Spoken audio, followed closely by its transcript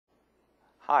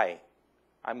Hi,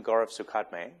 I'm Gaurav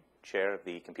Sukhatme, Chair of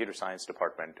the Computer Science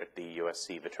Department at the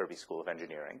USC Viterbi School of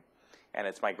Engineering, and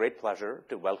it's my great pleasure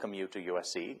to welcome you to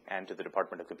USC and to the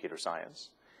Department of Computer Science.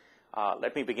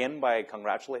 Let me begin by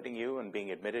congratulating you on being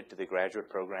admitted to the graduate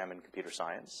program in computer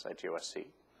science at USC.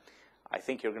 I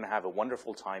think you're going to have a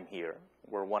wonderful time here.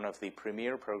 We're one of the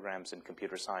premier programs in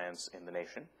computer science in the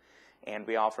nation, and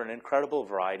we offer an incredible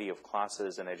variety of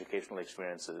classes and educational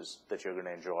experiences that you're going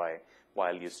to enjoy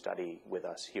while you study with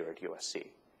us here at USC.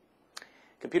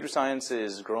 Computer science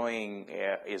is growing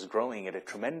at a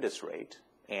tremendous rate,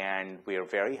 and we are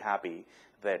very happy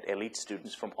that elite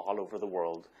students from all over the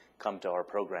world come to our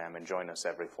program and join us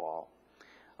every fall.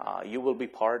 You will be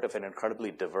part of an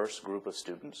incredibly diverse group of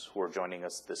students who are joining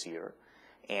us this year,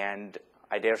 and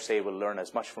I dare say will learn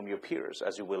as much from your peers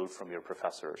as you will from your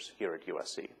professors here at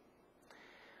USC.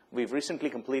 We've recently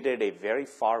completed a very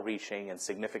far-reaching and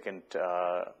significant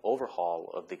overhaul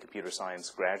of the computer science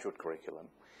graduate curriculum.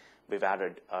 We've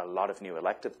added a lot of new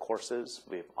elective courses.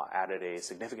 We've added a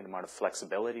significant amount of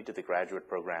flexibility to the graduate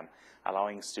program,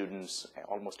 allowing students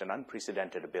almost an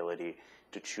unprecedented ability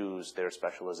to choose their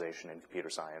specialization in computer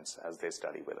science as they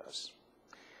study with us.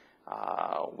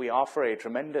 We offer a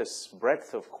tremendous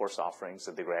breadth of course offerings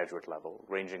at the graduate level,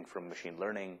 ranging from machine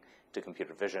learning to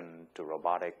computer vision to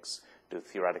robotics to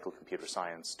theoretical computer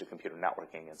science to computer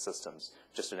networking and systems,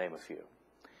 just to name a few.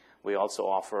 We also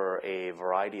offer a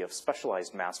variety of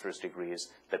specialized master's degrees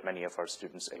that many of our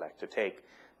students elect to take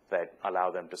that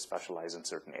allow them to specialize in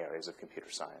certain areas of computer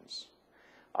science.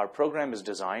 Our program is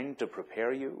designed to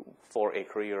prepare you for a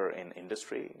career in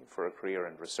industry, for a career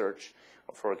in research,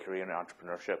 or for a career in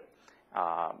entrepreneurship,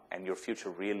 and your future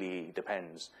really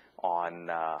depends on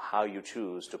how you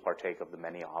choose to partake of the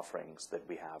many offerings that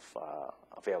we have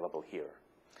available here.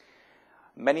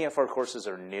 Many of our courses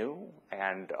are new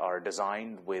and are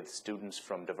designed with students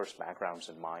from diverse backgrounds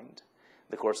in mind.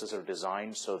 The courses are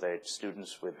designed so that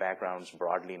students with backgrounds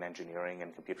broadly in engineering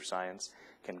and computer science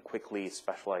can quickly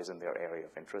specialize in their area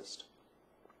of interest.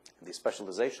 The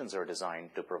specializations are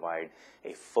designed to provide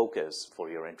a focus for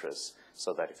your interests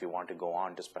so that if you want to go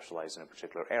on to specialize in a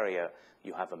particular area,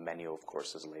 you have a menu of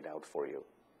courses laid out for you.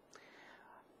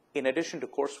 In addition to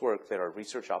coursework, there are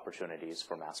research opportunities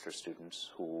for master's students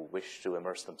who wish to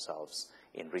immerse themselves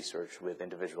in research with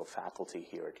individual faculty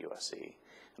here at USC.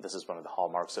 This is one of the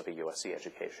hallmarks of a USC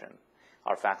education.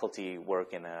 Our faculty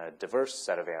work in a diverse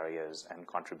set of areas and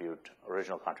contribute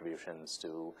original contributions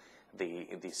to the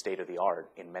state of the art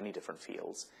in many different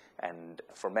fields. And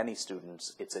for many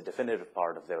students, it's a definitive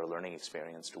part of their learning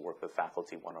experience to work with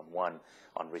faculty one-on-one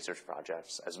on research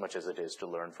projects as much as it is to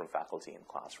learn from faculty in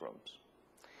classrooms.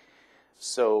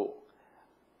 So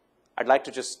I'd like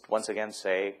to just once again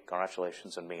say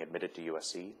congratulations on being admitted to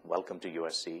USC. Welcome to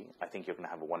USC. I think you're going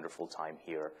to have a wonderful time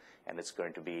here, and it's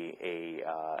going to be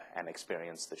an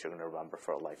experience that you're going to remember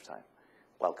for a lifetime.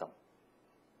 Welcome.